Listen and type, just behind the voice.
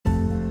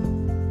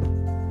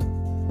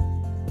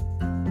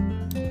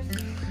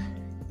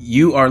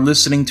You are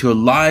listening to a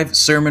live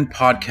sermon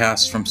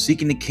podcast from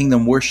Seeking the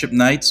Kingdom Worship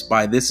Nights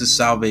by This Is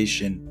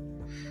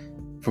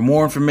Salvation. For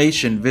more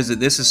information, visit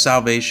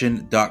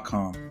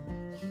thisissalvation.com.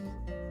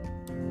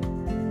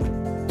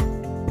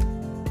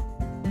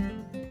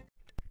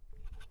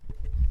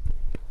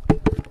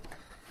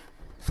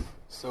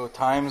 So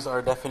times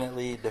are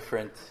definitely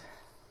different.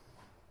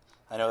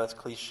 I know that's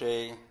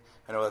cliche.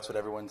 I know that's what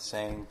everyone's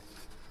saying.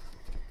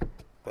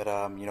 But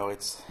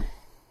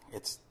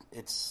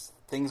it's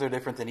things are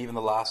different than even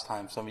the last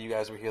time. Some of you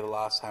guys were here the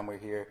last time we were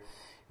here.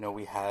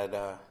 We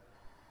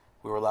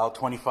were allowed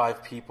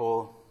 25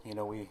 people.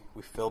 We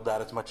filled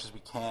that as much as we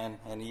can,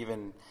 and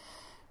even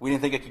we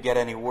didn't think it could get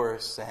any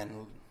worse.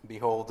 And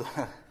behold,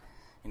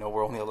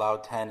 we're only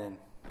allowed 10. And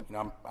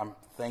I'm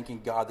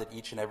thanking God that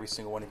each and every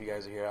single one of you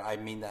guys are here. I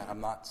mean that. I'm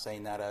not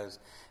saying that as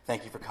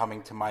thank you for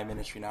coming to my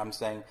ministry. Now I'm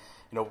saying,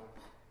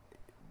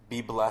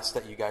 be blessed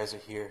that you guys are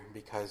here,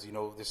 because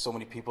there's so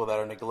many people that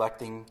are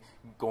neglecting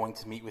going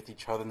to meet with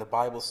each other. And the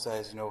Bible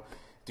says,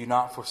 do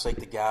not forsake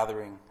the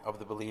gathering of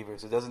the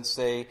believers. It doesn't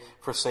say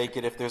forsake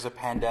it if there's a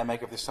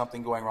pandemic, if there's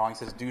something going wrong. It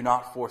says do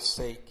not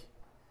forsake.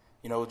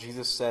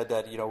 Jesus said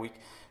that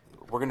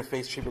we're going to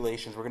face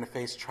tribulations, we're going to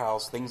face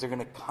trials, things are going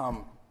to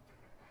come.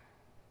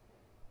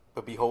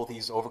 But behold,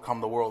 He's overcome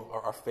the world.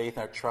 Our faith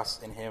and our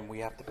trust in Him,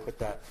 we have to put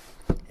that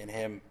in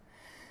Him.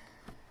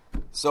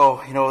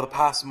 So, the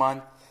past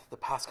month, the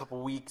past couple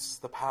weeks,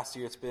 the past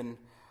year, it's been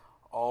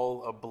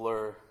all a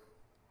blur.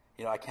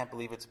 I can't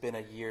believe it's been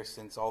a year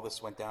since all this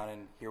went down,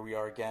 and here we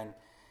are again.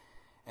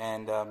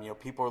 And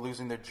people are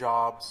losing their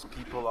jobs.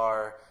 People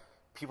are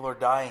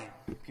dying.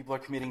 People are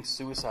committing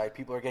suicide.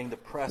 People are getting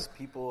depressed.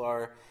 People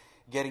are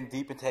getting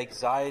deep into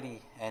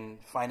anxiety and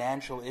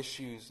financial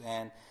issues.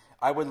 And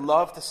I would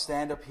love to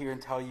stand up here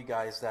and tell you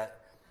guys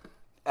that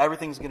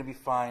everything's going to be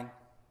fine.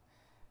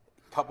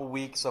 A couple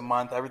weeks, a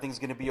month, everything's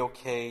going to be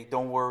okay.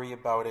 Don't worry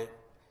about it.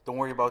 Don't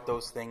worry about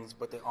those things.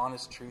 But the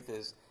honest truth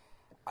is,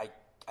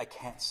 I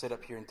can't sit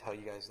up here and tell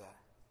you guys that.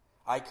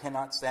 I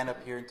cannot stand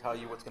up here and tell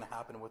you what's going to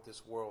happen with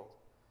this world.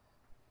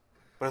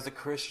 But as a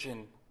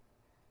Christian,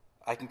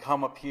 I can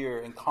come up here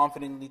and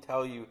confidently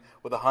tell you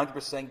with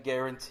 100%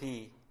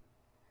 guarantee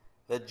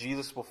that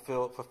Jesus will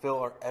fulfill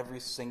our every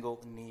single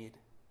need.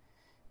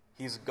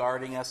 He's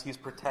guarding us. He's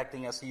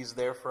protecting us. He's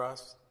there for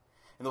us.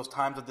 In those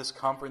times of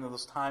discomfort, in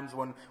those times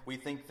when we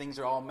think things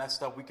are all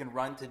messed up, we can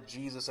run to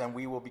Jesus and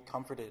we will be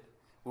comforted.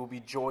 We'll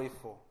be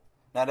joyful.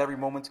 Not every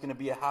moment's going to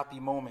be a happy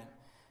moment,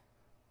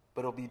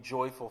 but it'll be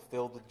joyful,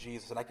 filled with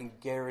Jesus, and I can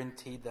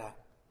guarantee that.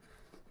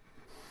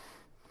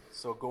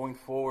 So going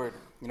forward,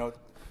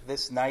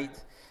 this night,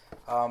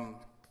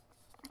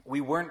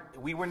 we weren't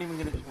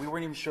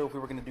even sure if we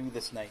were going to do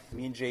this night.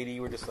 Me and JD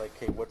were just like,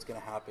 "Hey, what's going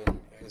to happen? Are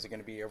we going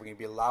to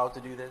be allowed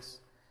to do this?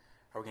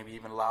 Are we going to be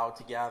even allowed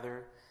to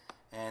gather?"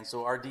 And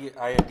so our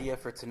idea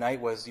for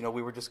tonight was,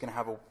 we were just going to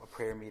have a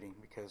prayer meeting,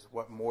 because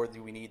what more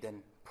do we need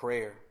than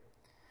prayer?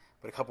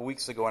 But a couple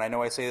weeks ago, and I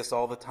know I say this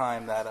all the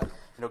time, that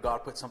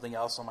God put something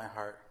else on my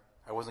heart.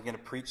 I wasn't going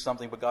to preach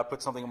something, but God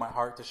put something in my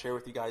heart to share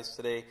with you guys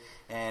today.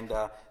 And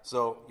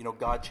so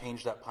God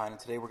changed that plan. And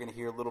today we're going to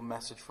hear a little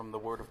message from the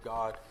Word of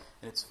God.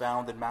 And it's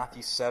found in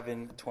Matthew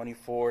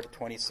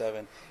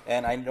 7:24-27.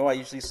 And I know I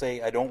usually say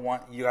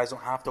you guys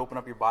don't have to open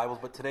up your Bibles,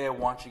 but today I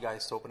want you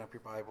guys to open up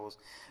your Bibles.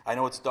 I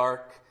know it's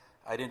dark.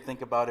 I didn't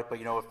think about it, but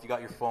if you got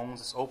your phones,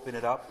 just open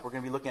it up. We're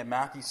going to be looking at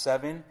Matthew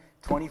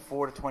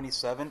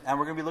 7:24-27, and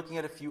we're going to be looking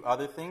at a few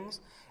other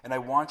things. And I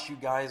want you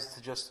guys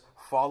to just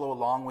follow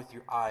along with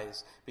your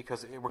eyes,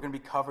 because we're going to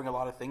be covering a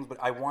lot of things, but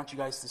I want you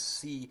guys to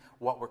see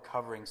what we're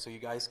covering so you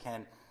guys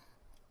can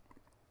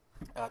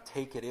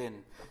take it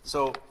in.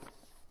 So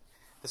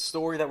the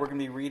story that we're going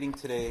to be reading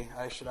today,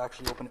 I should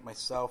actually open it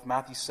myself,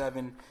 Matthew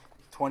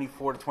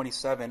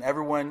 7:24-27.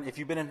 Everyone, if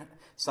you've been in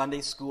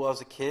Sunday school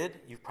as a kid,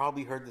 you've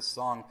probably heard this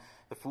song,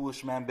 "The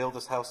foolish man built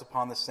his house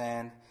upon the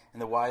sand,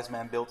 and the wise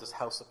man built his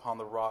house upon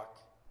the rock."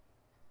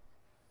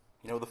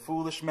 The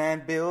foolish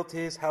man built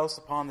his house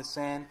upon the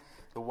sand,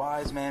 the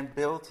wise man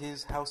built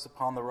his house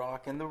upon the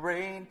rock, and the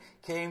rain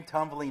came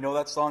tumbling. You know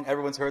that song?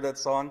 Everyone's heard that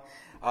song?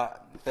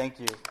 Thank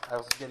you. I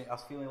was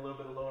feeling a little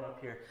bit alone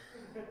up here.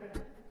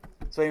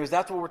 So anyways,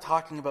 that's what we're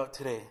talking about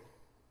today.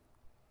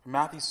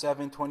 Matthew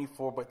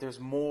 7:24, but there's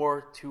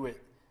more to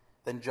it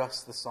than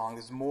just the song.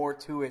 There's more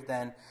to it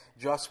than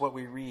just what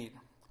we read.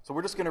 So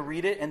we're just going to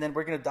read it, and then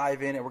we're going to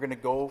dive in, and we're going to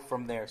go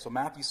from there. So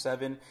Matthew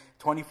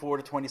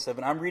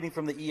 7:24-27. I'm reading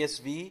from the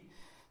ESV,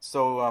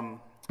 so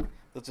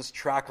let's just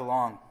track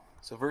along.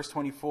 So verse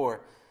 24.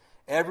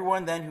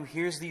 "Everyone then who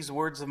hears these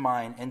words of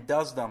mine and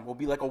does them will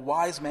be like a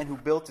wise man who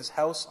built his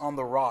house on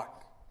the rock.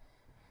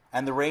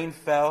 And the rain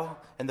fell,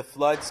 and the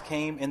floods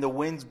came, and the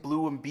winds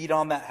blew and beat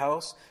on that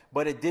house,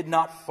 but it did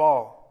not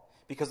fall,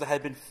 because it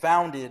had been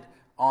founded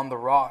on the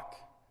rock."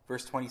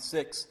 Verse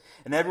 26,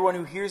 "And everyone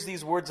who hears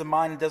these words of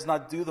mine and does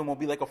not do them will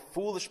be like a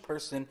foolish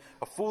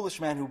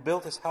man who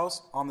built his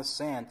house on the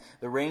sand.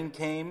 The rain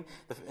came,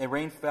 the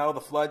rain fell, the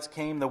floods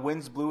came, the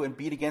winds blew and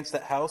beat against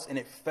that house, and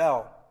it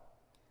fell.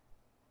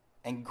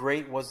 And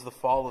great was the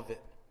fall of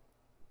it."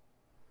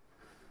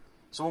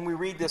 So when we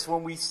read this,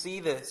 when we see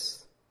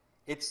this,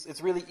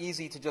 it's really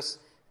easy to just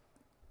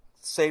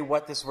say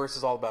what this verse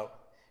is all about.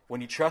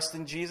 When you trust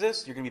in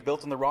Jesus, you're going to be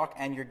built on the rock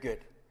and you're good.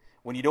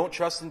 When you don't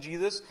trust in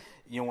Jesus,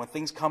 when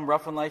things come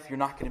rough in life, you're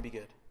not going to be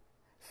good.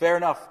 Fair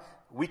enough.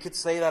 We could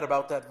say that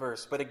about that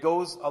verse, but it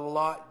goes a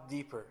lot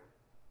deeper.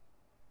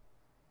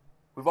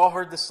 We've all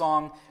heard this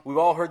song. We've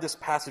all heard this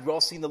passage. We've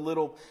all seen the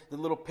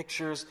little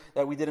pictures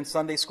that we did in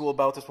Sunday school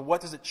about this. But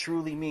what does it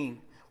truly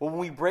mean? Well, when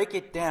we break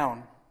it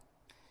down,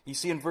 you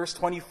see in verse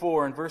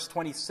 24 and verse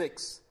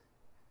 26,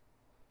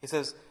 it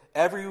says,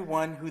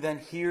 everyone who then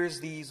hears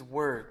these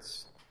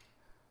words.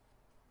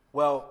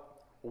 Well,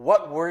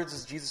 what words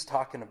is Jesus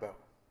talking about?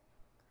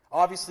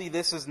 Obviously,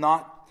 this is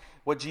not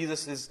what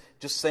Jesus is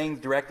just saying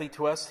directly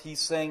to us. He's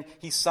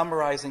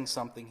summarizing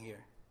something here.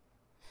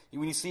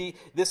 When you see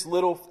this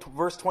little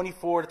verse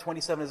 24 to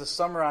 27 is a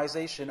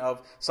summarization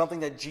of something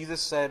that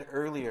Jesus said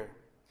earlier.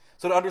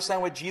 So to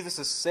understand what Jesus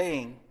is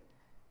saying,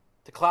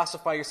 to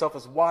classify yourself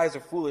as wise or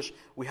foolish,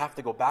 we have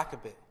to go back a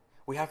bit.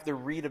 We have to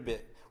read a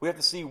bit. We have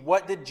to see,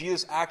 what did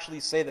Jesus actually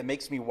say that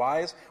makes me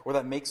wise or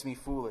that makes me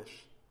foolish?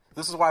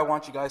 This is why I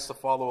want you guys to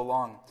follow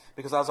along.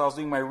 Because as I was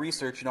doing my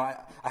research, I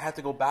had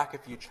to go back a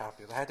few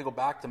chapters. I had to go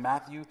back to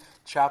Matthew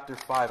chapter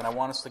 5, and I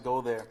want us to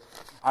go there.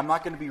 I'm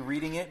not going to be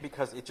reading it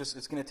because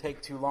it's going to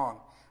take too long.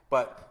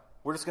 But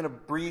we're just going to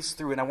breeze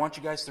through, and I want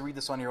you guys to read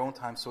this on your own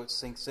time so it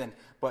sinks in.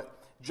 But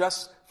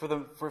just for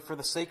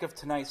the sake of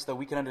tonight, so that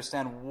we can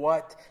understand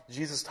what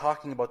Jesus is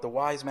talking about, the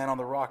wise man on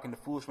the rock and the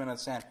foolish man on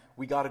the sand,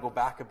 we got to go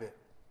back a bit.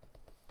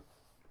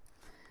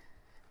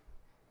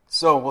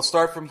 So we'll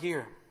start from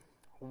here.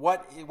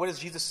 What is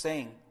Jesus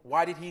saying?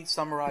 Why did he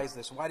summarize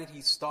this? Why did he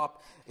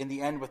stop in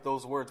the end with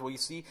those words? Well, you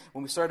see,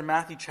 when we start in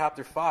Matthew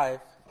chapter 5,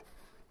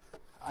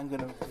 I'm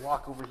going to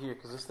walk over here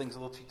because this thing's a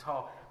little too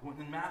tall.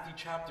 In Matthew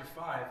chapter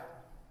 5,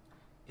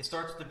 it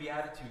starts with the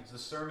Beatitudes, the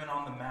Sermon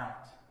on the Mount.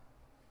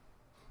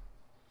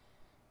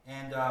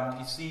 And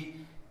you see,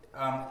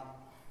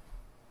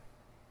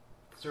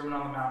 Sermon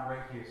on the Mount right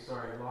here.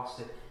 Sorry, I lost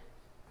it.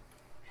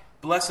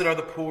 Blessed are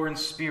the poor in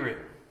spirit.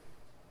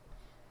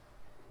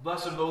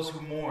 Blessed are those who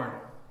mourn.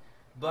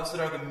 Blessed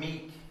are the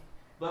meek.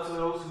 Blessed are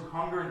those who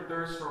hunger and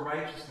thirst for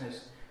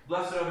righteousness.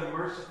 Blessed are the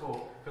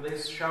merciful, for they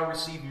shall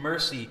receive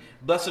mercy.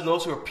 Blessed are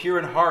those who are pure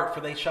in heart, for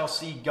they shall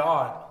see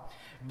God.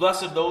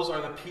 Blessed those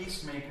are the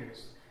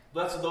peacemakers.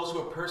 Blessed are those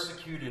who are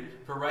persecuted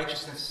for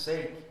righteousness'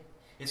 sake.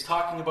 It's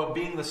talking about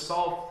being the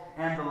salt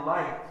and the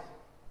light.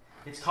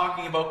 It's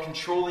talking about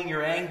controlling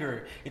your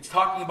anger. It's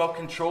talking about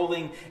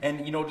controlling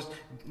and, just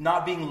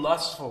not being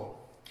lustful.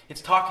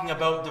 It's talking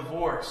about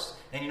divorce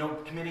and,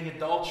 committing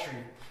adultery.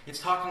 It's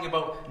talking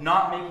about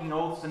not making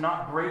oaths and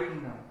not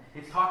breaking them.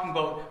 It's talking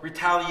about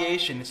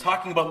retaliation. It's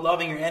talking about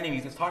loving your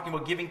enemies. It's talking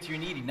about giving to your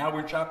needy. Now we're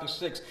in chapter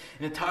 6.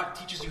 And it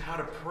teaches you how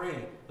to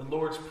pray, the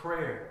Lord's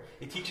Prayer.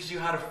 It teaches you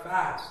how to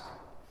fast.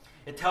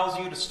 It tells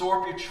you to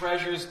store up your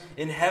treasures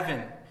in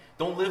heaven.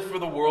 Don't live for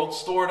the world.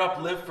 Store it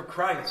up. Live for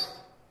Christ.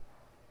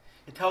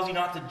 It tells you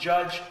not to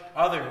judge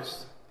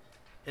others.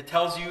 It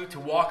tells you to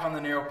walk on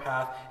the narrow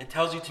path. It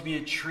tells you to be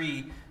a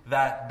tree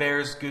that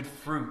bears good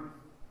fruit.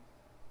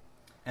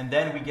 And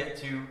then we get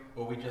to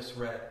what we just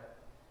read.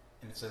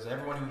 And it says,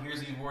 everyone who hears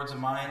these words of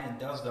mine and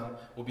does them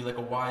will be like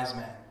a wise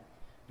man.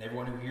 And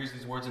everyone who hears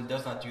these words and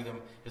does not do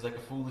them is like a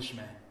foolish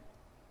man.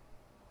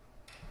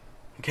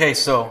 Okay,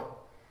 so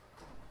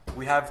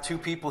we have two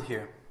people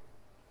here.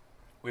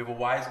 We have a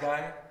wise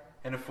guy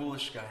and a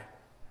foolish guy.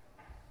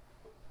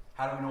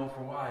 How do we know if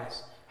we're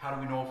wise? How do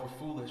we know if we're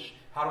foolish?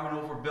 How do we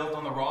know if we're built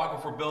on the rock or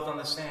if we're built on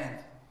the sand?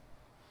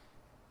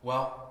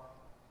 Well,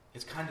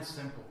 it's kind of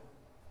simple.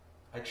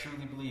 I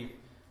truly believe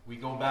we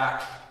go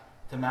back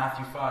to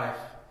Matthew 5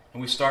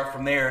 and we start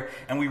from there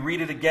and we read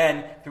it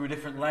again through a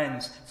different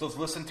lens. So let's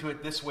listen to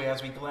it this way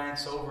as we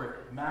glance over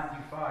it.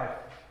 Matthew 5.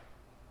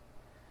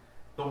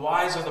 The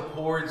wise are the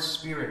poor in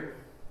spirit.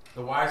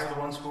 The wise are the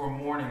ones who are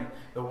mourning.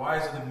 The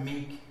wise are the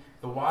meek.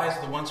 The wise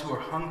are the ones who are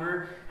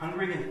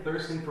hungry and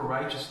thirsting for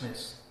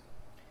righteousness.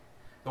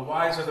 The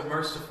wise are the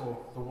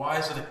merciful. The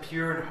wise are the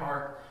pure in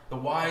heart. The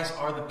wise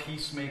are the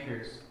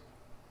peacemakers.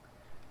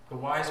 The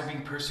wise are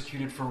being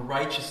persecuted for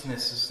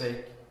righteousness'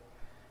 sake.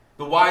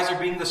 The wise are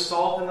being the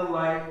salt and the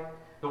light.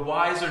 The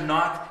wise are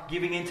not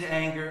giving in to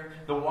anger.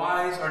 The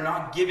wise are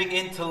not giving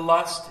in to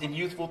lust and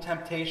youthful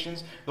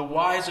temptations. The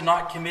wise are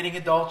not committing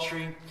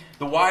adultery.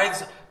 The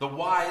wise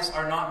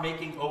are not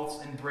making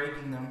oaths and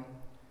breaking them.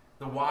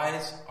 The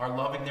wise are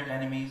loving their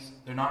enemies.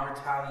 They're not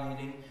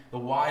retaliating. The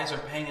wise are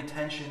paying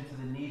attention to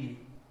the needy.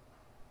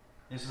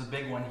 This is a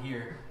big one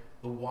here.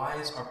 The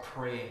wise are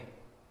praying.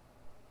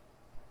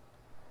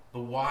 The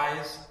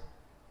wise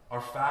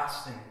are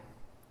fasting.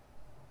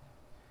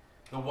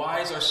 The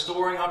wise are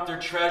storing up their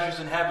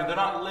treasures in heaven. They're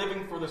not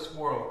living for this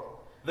world.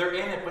 They're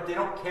in it, but they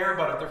don't care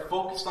about it. They're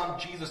focused on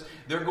Jesus.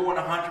 They're going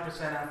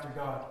 100% after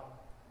God.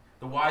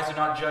 The wise are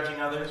not judging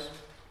others.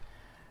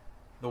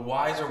 The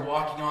wise are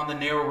walking on the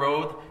narrow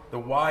road. The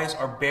wise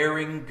are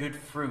bearing good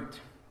fruit.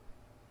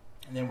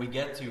 And then we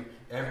get to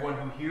everyone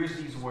who hears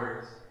these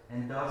words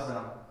and does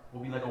them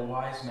will be like a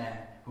wise man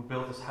who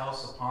built his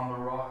house upon the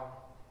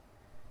rock.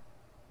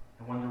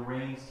 And when the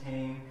rains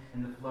came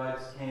and the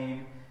floods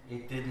came,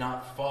 it did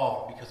not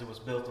fall because it was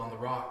built on the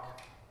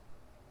rock.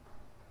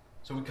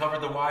 So we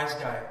covered the wise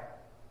guy,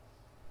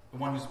 the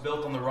one who's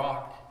built on the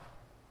rock.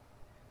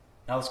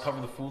 Now let's cover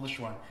the foolish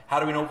one.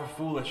 How do we know if we're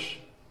foolish?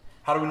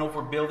 How do we know if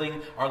we're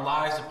building our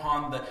lives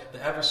upon the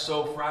ever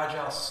so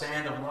fragile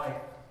sand of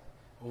life?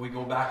 Well, we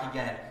go back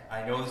again.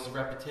 I know this is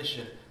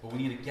repetition, but we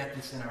need to get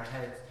this in our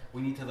heads.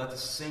 We need to let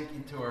this sink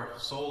into our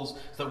souls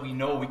so that we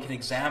know we can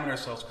examine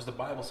ourselves, because the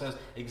Bible says,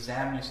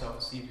 examine yourself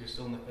and see if you're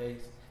still in the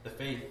faith.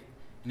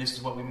 And this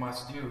is what we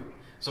must do.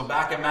 So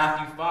back at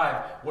Matthew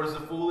 5, what does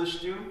the foolish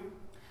do?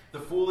 The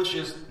foolish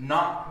is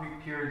not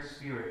pure in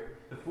spirit.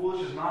 The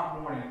foolish is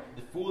not mourning.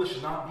 The foolish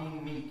is not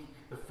being meek.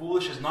 The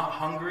foolish is not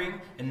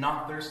hungering and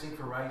not thirsting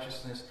for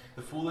righteousness.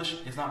 The foolish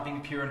is not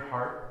being pure in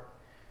heart.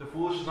 The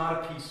foolish is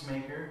not a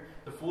peacemaker.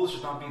 The foolish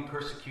is not being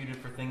persecuted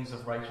for things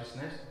of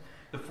righteousness.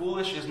 The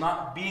foolish is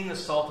not being the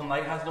salt and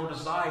light, has no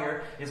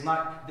desire, is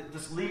not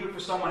just leave it for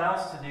someone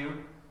else to do.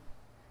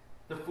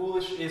 The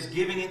foolish is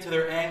giving into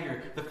their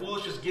anger. The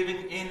foolish is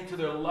giving in to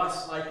their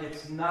lust like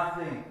it's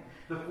nothing.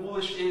 The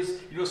foolish is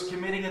just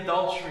committing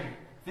adultery,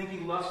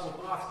 thinking lustful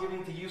thoughts,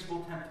 giving to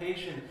useful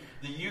temptation.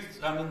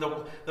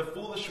 The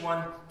foolish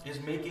one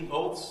is making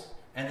oaths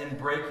and then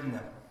breaking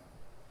them.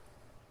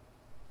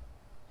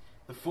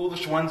 The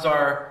foolish ones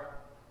are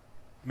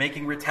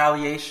making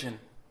retaliation.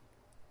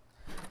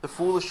 The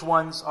foolish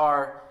ones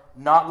are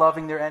not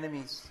loving their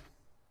enemies.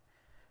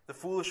 The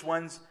foolish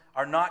ones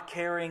are not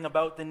caring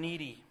about the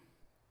needy.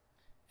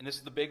 And this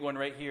is the big one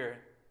right here,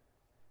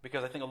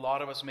 because I think a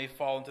lot of us may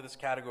fall into this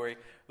category.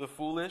 The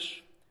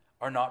foolish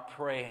are not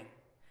praying.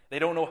 They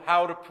don't know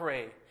how to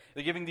pray.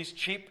 They're giving these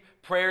cheap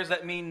prayers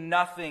that mean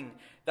nothing,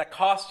 that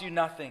cost you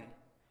nothing.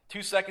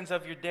 2 seconds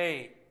of your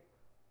day.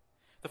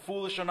 The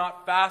foolish are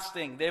not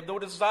fasting. They have no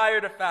desire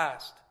to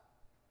fast.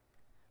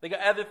 They got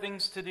other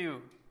things to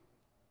do.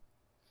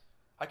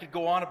 I could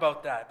go on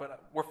about that,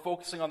 but we're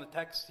focusing on the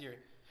text here.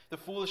 The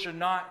foolish are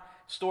not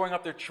storing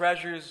up their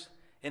treasures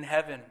in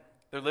heaven.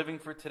 They're living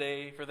for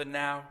today, for the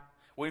now,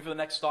 waiting for the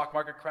next stock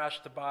market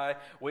crash to buy,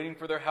 waiting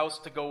for their house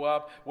to go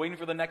up, waiting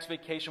for the next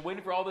vacation,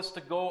 waiting for all this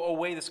to go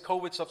away, this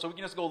COVID stuff, so we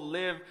can just go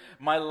live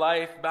my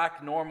life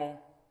back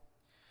normal.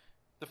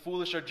 The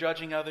foolish are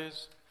judging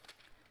others.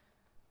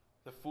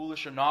 The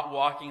foolish are not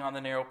walking on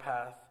the narrow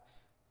path.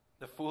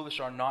 The foolish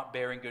are not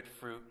bearing good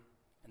fruit.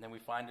 And then we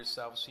find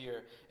ourselves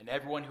here. And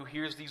everyone who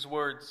hears these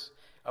words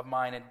of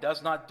mine and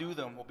does not do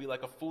them will be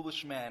like a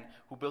foolish man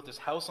who built his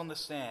house on the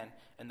sand,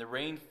 and the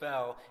rain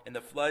fell, and the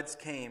floods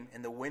came,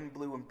 and the wind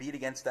blew and beat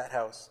against that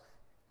house.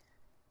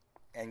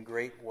 And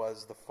great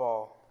was the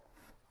fall.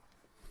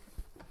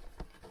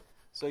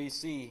 So you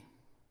see,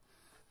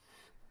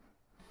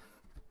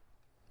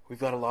 we've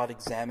got a lot of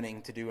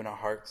examining to do in our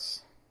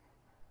hearts.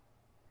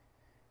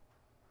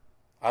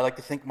 I like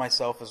to think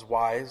myself as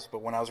wise,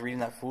 but when I was reading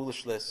that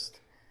foolish list,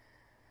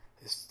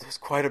 there's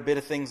quite a bit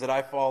of things that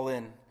I fall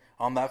in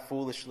on that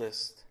foolish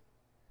list.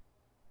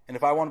 And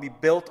if I want to be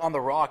built on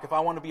the rock, if I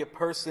want to be a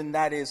person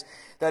that is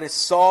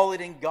solid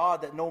in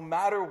God, that no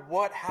matter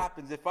what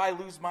happens, if I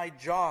lose my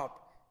job,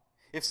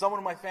 if someone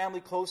in my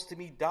family close to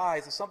me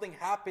dies, if something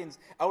happens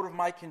out of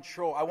my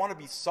control, I want to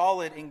be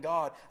solid in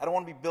God. I don't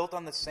want to be built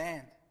on the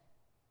sand.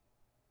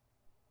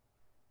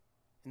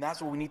 And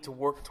that's what we need to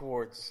work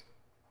towards.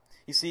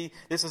 You see,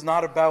 this is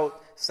not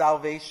about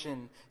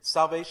salvation.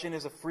 Salvation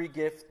is a free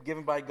gift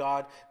given by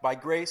God by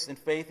grace and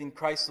faith in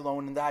Christ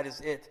alone, and that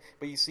is it.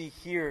 But you see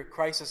here,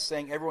 Christ is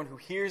saying everyone who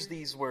hears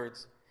these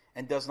words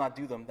and does not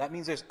do them, that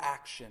means there's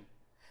action.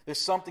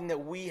 There's something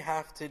that we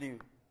have to do.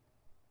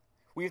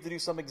 We have to do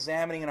some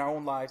examining in our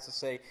own lives to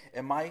say,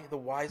 am I the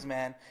wise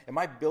man? Am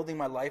I building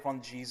my life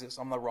on Jesus,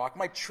 on the rock?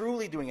 Am I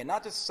truly doing it?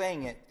 Not just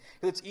saying it.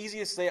 Because it's easy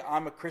to say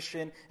I'm a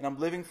Christian and I'm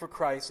living for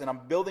Christ and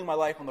I'm building my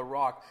life on the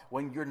rock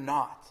when you're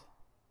not.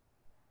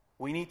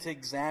 We need to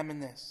examine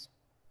this.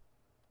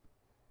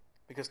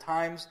 Because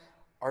times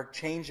are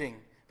changing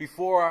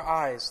before our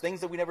eyes. Things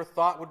that we never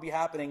thought would be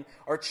happening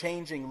are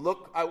changing.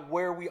 Look at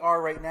where we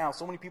are right now.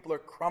 So many people are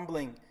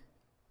crumbling.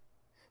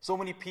 So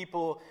many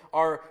people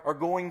are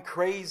going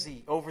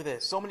crazy over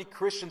this. So many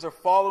Christians are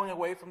falling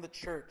away from the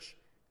church.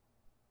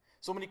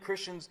 So many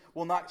Christians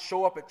will not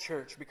show up at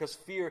church because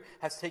fear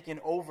has taken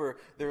over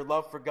their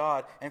love for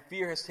God, and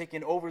fear has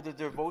taken over the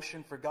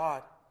devotion for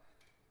God.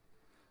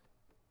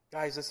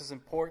 Guys, this is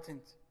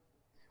important.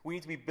 We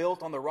need to be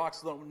built on the rock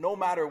so that no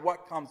matter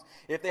what comes,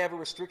 if they have a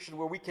restriction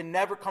where we can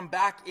never come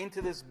back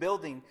into this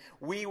building,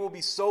 we will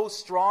be so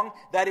strong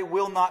that it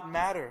will not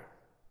matter.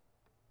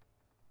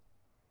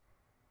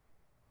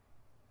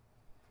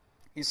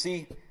 You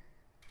see,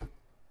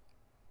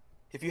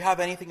 if you have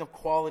anything of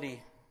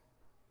quality,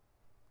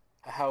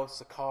 a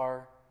house, a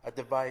car, a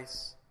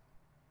device,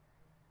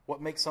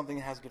 what makes something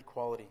that has good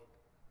quality?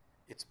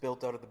 It's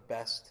built out of the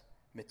best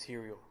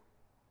material.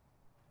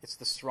 It's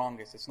the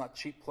strongest. It's not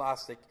cheap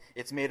plastic.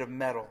 It's made of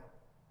metal.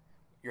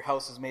 Your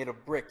house is made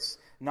of bricks,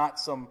 not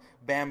some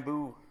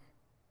bamboo.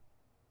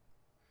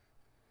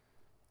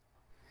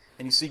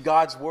 And you see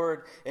God's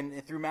word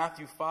and through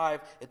Matthew 5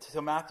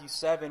 to Matthew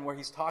 7, where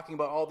he's talking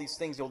about all these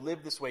things. You'll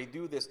live this way,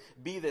 do this,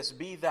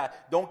 be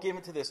that. Don't give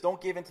into this, don't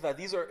give into that.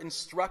 These are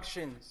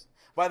instructions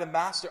by the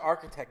master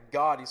architect,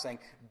 God. He's saying,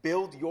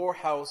 build your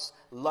house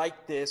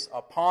like this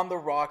upon the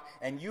rock,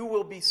 and you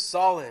will be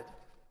solid.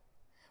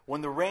 When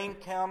the rain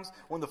comes,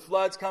 when the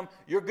floods come,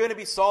 you're going to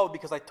be solid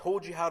because I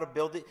told you how to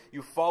build it.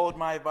 You followed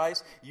my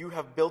advice. You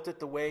have built it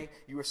the way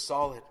you are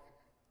solid.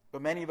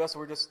 But many of us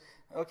were just,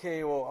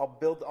 okay, well,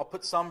 I'll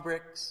put some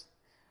bricks.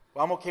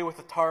 Well, I'm okay with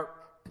a tarp.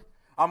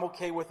 I'm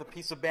okay with a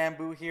piece of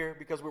bamboo here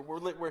because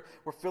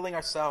we're filling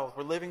ourselves.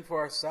 We're living for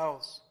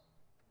ourselves.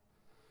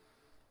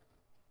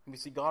 And we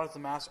see God as the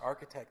master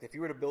architect. If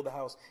you were to build a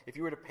house, if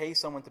you were to pay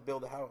someone to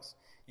build a house,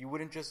 you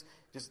wouldn't just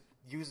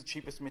use the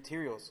cheapest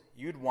materials.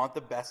 You'd want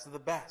the best of the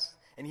best.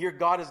 And here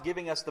God is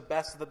giving us the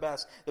best of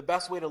the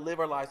best way to live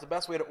our lives, the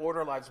best way to order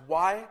our lives.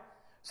 Why?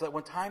 So that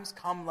when times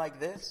come like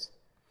this,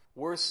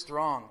 we're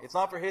strong. It's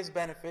not for His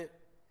benefit.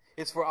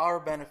 It's for our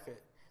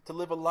benefit. To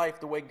live a life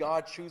the way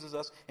God chooses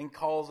us and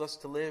calls us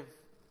to live.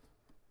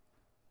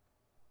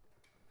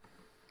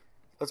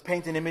 Let's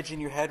paint an image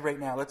in your head right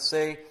now. Let's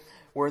say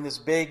we're in this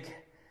big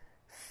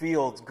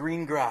field,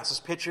 green grass.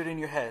 Just picture it in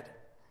your head.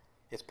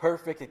 It's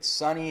perfect, it's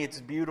sunny, it's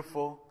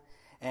beautiful.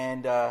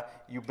 And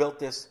you built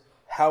this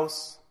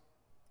house,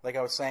 like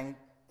I was saying,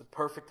 the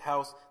perfect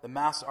house, the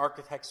master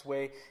architect's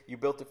way. You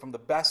built it from the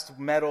best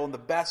metal and the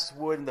best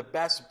wood and the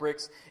best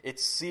bricks.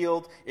 It's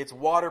sealed, it's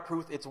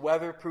waterproof, it's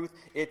weatherproof.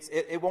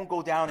 It won't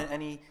go down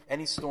in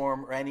any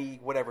storm or any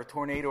whatever,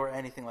 tornado or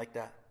anything like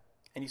that.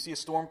 And you see a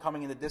storm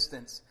coming in the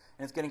distance,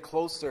 and it's getting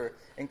closer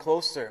and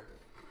closer.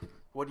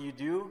 What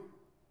do?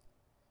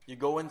 You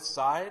go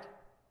inside,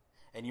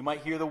 and you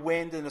might hear the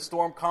wind, and the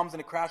storm comes and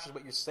it crashes,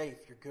 but you're safe,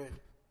 you're good.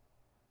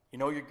 You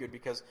know you're good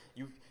because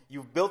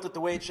you've built it the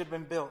way it should have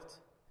been built.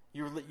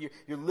 You're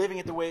living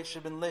it the way it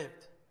should have been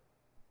lived.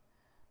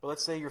 But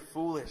let's say you're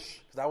foolish,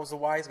 because that was the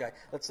wise guy.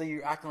 Let's say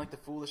you're acting like the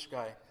foolish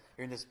guy.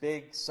 You're in this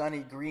big, sunny,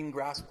 green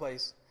grass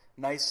place.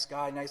 Nice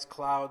sky, nice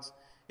clouds.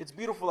 It's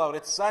beautiful out.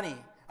 It's sunny.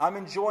 I'm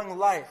enjoying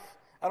life.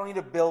 I don't need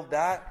to build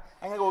that.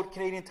 I'm going to go to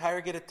Canadian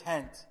Tire, get a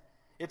tent.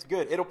 It's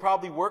good. It'll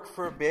probably work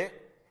for a bit.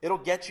 It'll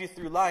get you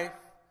through life.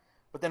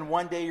 But then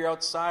one day you're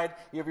outside,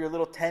 you have your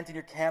little tent and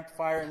your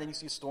campfire, and then you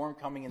see a storm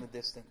coming in the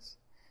distance.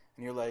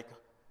 And you're like,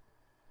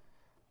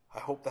 I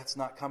hope that's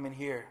not coming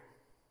here,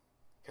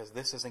 because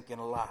this isn't going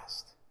to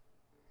last.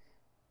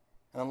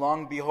 And then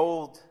long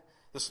behold,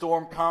 the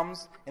storm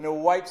comes, and it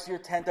wipes your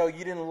tent out.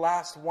 You didn't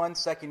last 1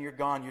 second, you're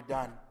gone, you're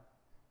done.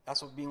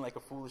 That's what being like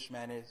a foolish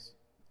man is.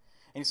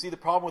 And you see, the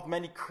problem with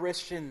many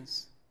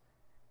Christians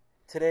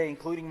today,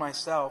 including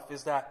myself,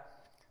 is that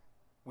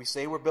we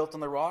say we're built on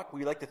the rock.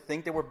 We like to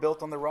think that we're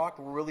built on the rock,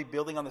 but we're really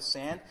building on the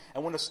sand.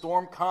 And when a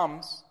storm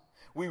comes,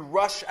 we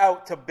rush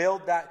out to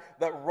build that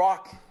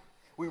rock.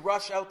 We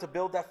rush out to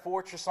build that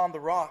fortress on the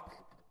rock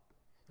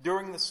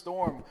during the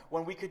storm,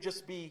 when we could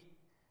just be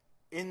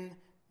in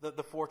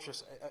the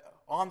fortress,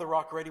 on the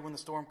rock, ready when the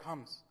storm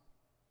comes.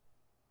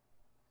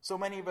 So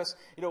many of us,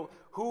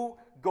 who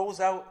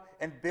goes out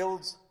and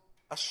builds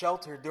a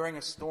shelter during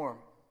a storm?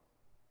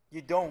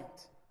 You don't.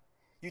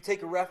 You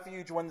take a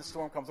refuge when the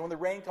storm comes. When the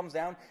rain comes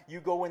down, you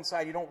go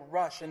inside. You don't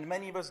rush. And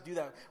many of us do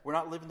that. We're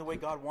not living the way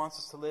God wants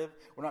us to live.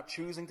 We're not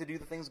choosing to do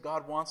the things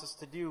God wants us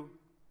to do.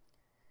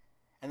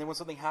 And then when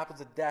something happens,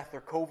 a death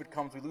or COVID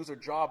comes, we lose our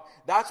job.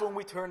 That's when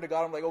we turn to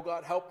God. I'm like, oh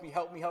God, help me,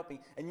 help me, help me.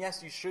 And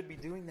yes, you should be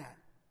doing that.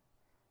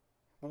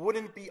 But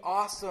wouldn't it be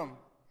awesome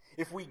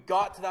if we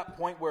got to that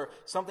point where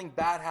something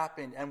bad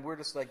happened and we're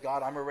just like,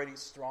 God, I'm already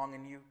strong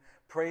in you.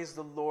 Praise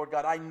the Lord.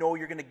 God, I know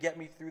you're going to get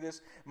me through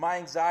this. My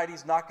anxiety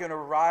is not going to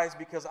rise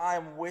because I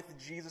am with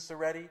Jesus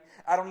already.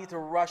 I don't need to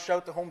rush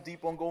out to Home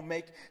Depot and go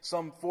make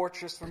some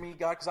fortress for me,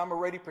 God, because I'm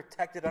already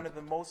protected under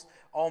the most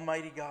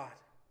almighty God.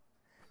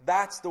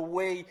 That's the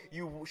way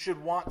you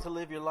should want to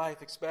live your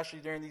life, especially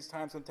during these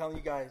times. I'm telling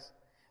you guys,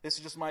 this is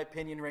just my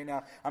opinion right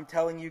now. I'm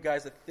telling you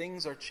guys that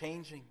things are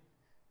changing,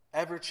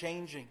 ever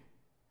changing.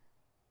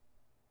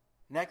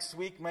 Next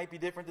week might be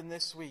different than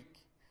this week.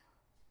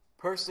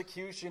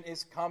 Persecution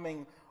is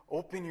coming.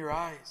 Open your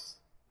eyes.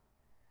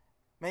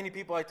 Many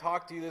people I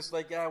talk to, this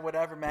like, yeah,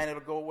 whatever, man,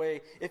 it'll go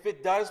away. If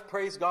it does,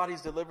 praise God,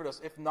 He's delivered us.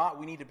 If not,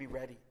 we need to be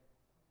ready.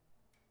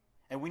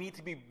 And we need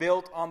to be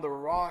built on the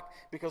rock,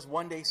 because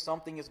one day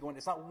something is going,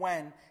 it's not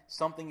when,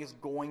 something is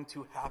going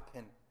to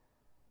happen.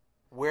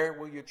 Where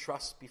will your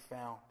trust be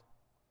found?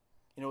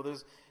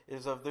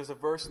 There's a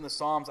verse in the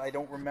Psalms, I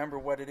don't remember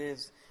what it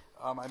is.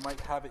 I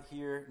might have it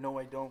here. No,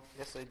 I don't.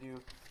 Yes, I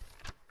do.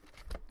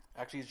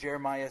 Actually, it's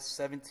Jeremiah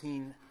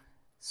 17:7.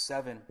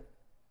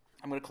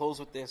 I'm going to close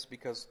with this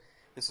because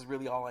this is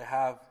really all I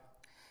have.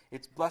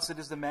 It's, blessed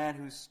is the man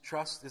whose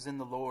trust is in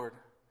the Lord,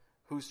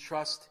 whose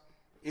trust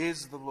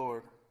is the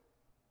Lord.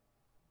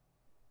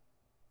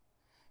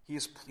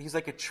 He's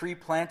like a tree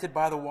planted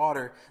by the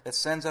water that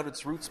sends out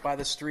its roots by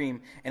the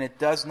stream, and it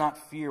does not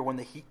fear when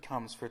the heat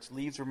comes, for its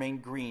leaves remain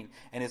green,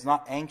 and is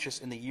not anxious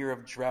in the year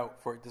of drought,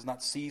 for it does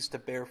not cease to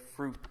bear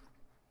fruit.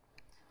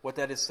 What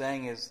that is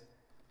saying is,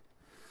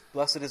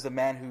 blessed is the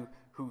man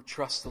who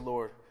trusts the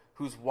Lord,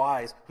 who's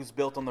wise, who's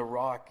built on the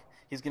rock.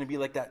 He's going to be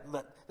like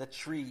that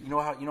tree. You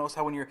notice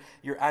how when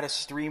you're at a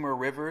stream or a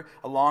river,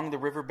 along the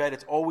riverbed,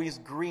 it's always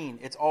green.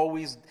 It's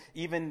always,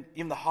 even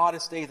the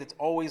hottest days, it's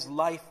always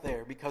life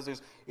there because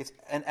it's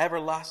an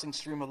everlasting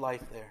stream of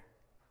life there.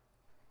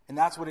 And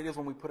that's what it is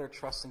when we put our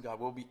trust in God.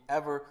 We'll be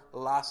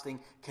everlasting,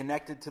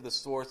 connected to the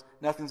source.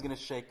 Nothing's going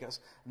to shake us.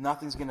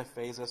 Nothing's going to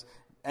faze us.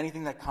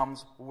 Anything that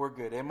comes, we're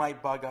good. It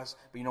might bug us,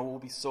 but we'll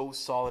be so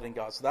solid in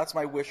God. So that's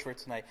my wish for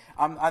tonight.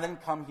 I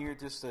didn't come here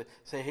just to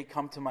say, hey,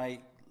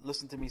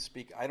 listen to me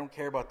speak. I don't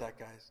care about that,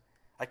 guys.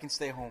 I can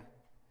stay home.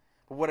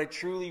 But what I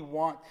truly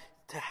want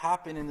to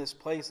happen in this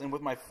place and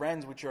with my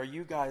friends, which are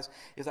you guys,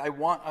 is I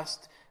want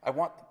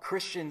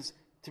Christians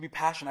to be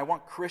passionate. I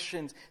want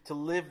Christians to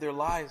live their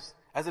lives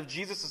as if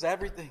Jesus is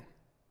everything.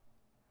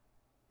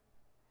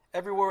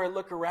 Everywhere I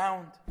look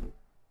around,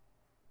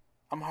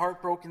 I'm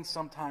heartbroken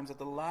sometimes at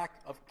the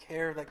lack of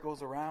care that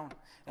goes around.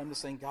 And I'm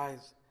just saying,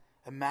 guys,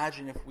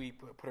 imagine if we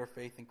put our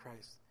faith in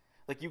Christ.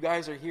 Like you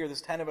guys are here.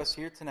 There's 10 of us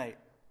here tonight.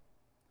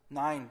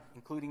 9,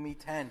 including me,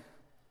 10.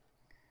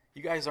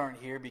 You guys aren't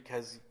here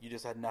because you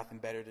just had nothing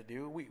better to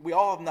do. We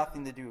all have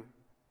nothing to do.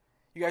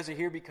 You guys are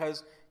here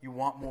because you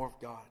want more of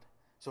God.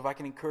 So if I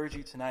can encourage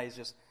you tonight, is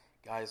just,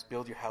 guys,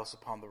 build your house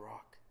upon the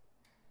rock.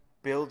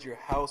 Build your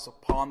house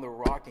upon the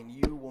rock and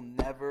you will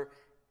never,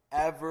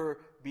 ever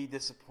be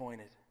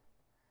disappointed.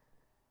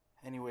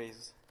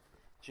 Anyways,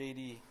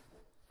 JD,